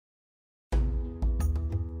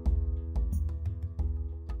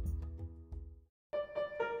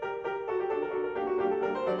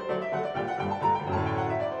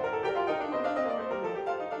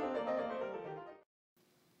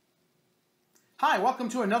Hi, welcome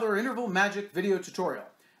to another Interval Magic video tutorial.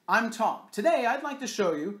 I'm Tom. Today I'd like to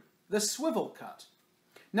show you the swivel cut.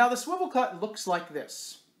 Now the swivel cut looks like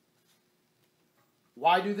this.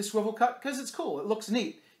 Why do the swivel cut? Because it's cool, it looks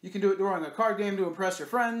neat. You can do it during a card game to impress your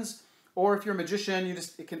friends, or if you're a magician,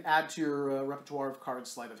 it can add to your repertoire of cards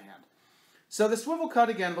sleight of hand. So the swivel cut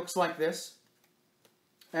again looks like this,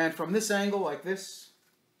 and from this angle like this,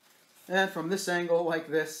 and from this angle like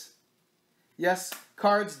this. Yes,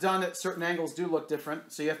 cards done at certain angles do look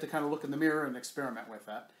different, so you have to kind of look in the mirror and experiment with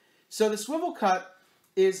that. So the swivel cut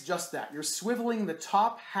is just that. You're swiveling the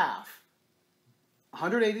top half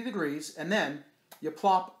 180 degrees, and then you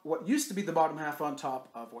plop what used to be the bottom half on top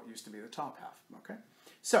of what used to be the top half. Okay?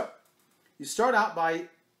 So you start out by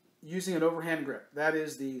using an overhand grip. That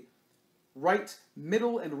is, the right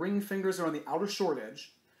middle and ring fingers are on the outer short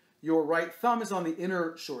edge. Your right thumb is on the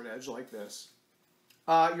inner short edge, like this.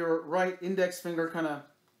 Your right index finger kind of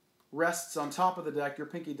rests on top of the deck. Your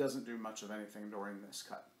pinky doesn't do much of anything during this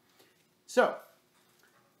cut. So,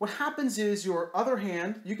 what happens is your other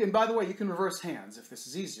hand, you can, by the way, you can reverse hands if this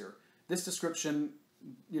is easier. This description,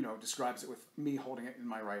 describes it with me holding it in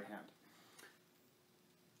my right hand.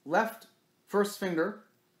 Left first finger.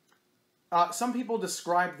 Some people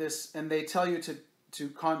describe this and they tell you to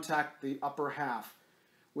contact the upper half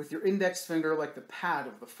with your index finger like the pad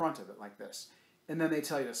of the front of it, like this. And then they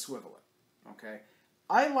tell you to swivel it, okay?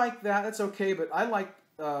 I like that, that's okay, but I like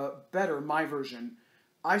better, my version.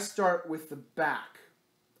 I start with the back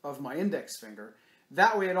of my index finger.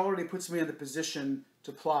 That way it already puts me in the position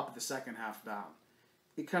to plop the second half down.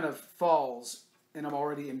 It kind of falls, and I'm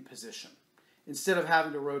already in position, instead of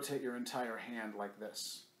having to rotate your entire hand like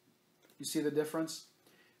this. You see the difference?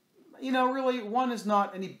 Really, one is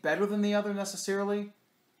not any better than the other necessarily.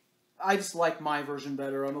 I just like my version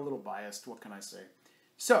better. I'm a little biased. What can I say?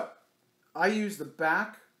 So, I use the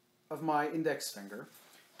back of my index finger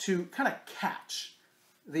to kind of catch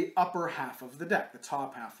the upper half of the deck, the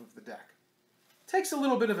top half of the deck. It takes a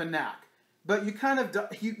little bit of a knack, but you kind of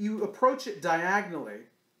you approach it diagonally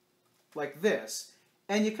like this,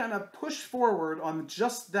 and you kind of push forward on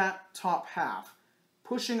just that top half,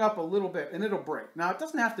 pushing up a little bit, and it'll break. Now, it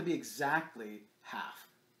doesn't have to be exactly half.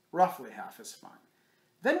 Roughly half is fine.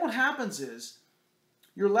 Then what happens is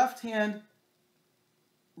your left hand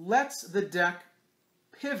lets the deck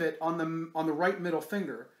pivot on the right middle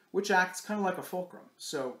finger, which acts kind of like a fulcrum.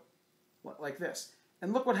 So, like this.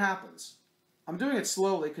 And look what happens. I'm doing it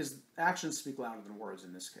slowly because actions speak louder than words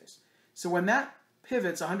in this case. So when that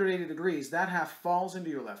pivots 180 degrees, that half falls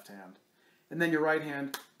into your left hand, and then your right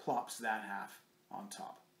hand plops that half on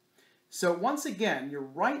top. So once again, your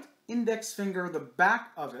right index finger, the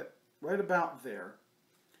back of it, right about there,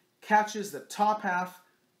 catches the top half,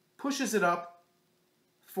 pushes it up,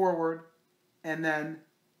 forward, and then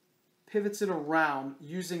pivots it around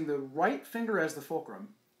using the right finger as the fulcrum,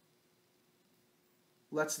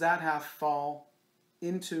 lets that half fall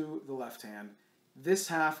into the left hand. This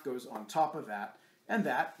half goes on top of that, and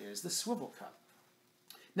that is the swivel cut.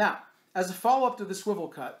 Now, as a follow-up to the swivel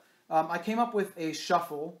cut, I came up with a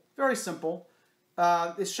shuffle, very simple.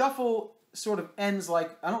 This shuffle sort of ends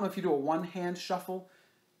like, I don't know if you do a one-hand shuffle.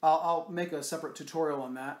 I'll make a separate tutorial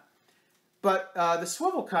on that. But the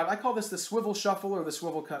swivel cut, I call this the swivel shuffle or the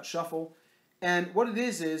swivel cut shuffle. And what it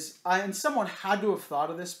is and someone had to have thought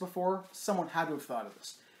of this before. Someone had to have thought of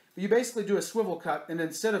this. But you basically do a swivel cut, and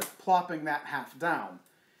instead of plopping that half down,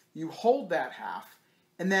 you hold that half,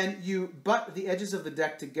 and then you butt the edges of the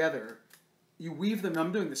deck together. You weave them.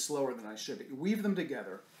 I'm doing this slower than I should, but you weave them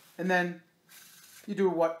together, and then you do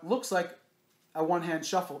what looks like a one-hand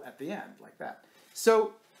shuffle at the end, like that.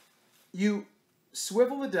 So you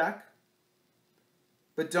swivel the deck,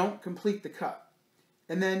 but don't complete the cut.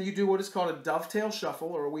 And then you do what is called a dovetail shuffle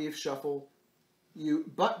or a weave shuffle.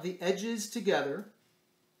 You butt the edges together,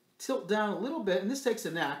 tilt down a little bit, and this takes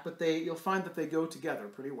a knack, but you'll find that they go together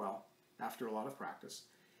pretty well after a lot of practice.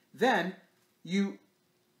 Then you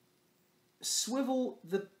swivel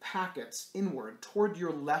the packets inward toward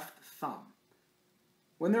your left thumb.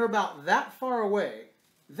 When they're about that far away,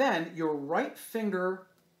 then your right finger,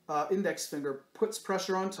 index finger, puts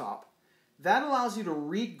pressure on top. That allows you to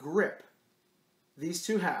re-grip these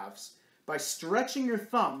two halves by stretching your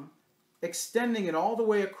thumb, extending it all the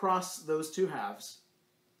way across those two halves.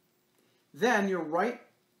 Then your right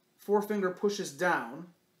forefinger pushes down,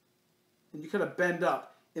 and you kind of bend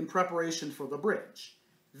up in preparation for the bridge.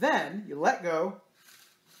 Then you let go,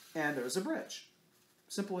 and there's a bridge.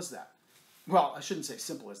 Simple as that. Well, I shouldn't say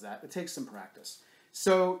simple as that. It takes some practice.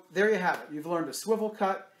 So there you have it. You've learned a swivel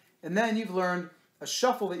cut, and then you've learned a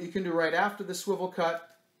shuffle that you can do right after the swivel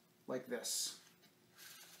cut, like this.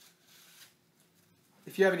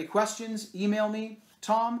 If you have any questions, email me,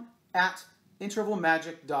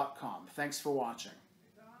 tom@intervalmagic.com. Thanks for watching.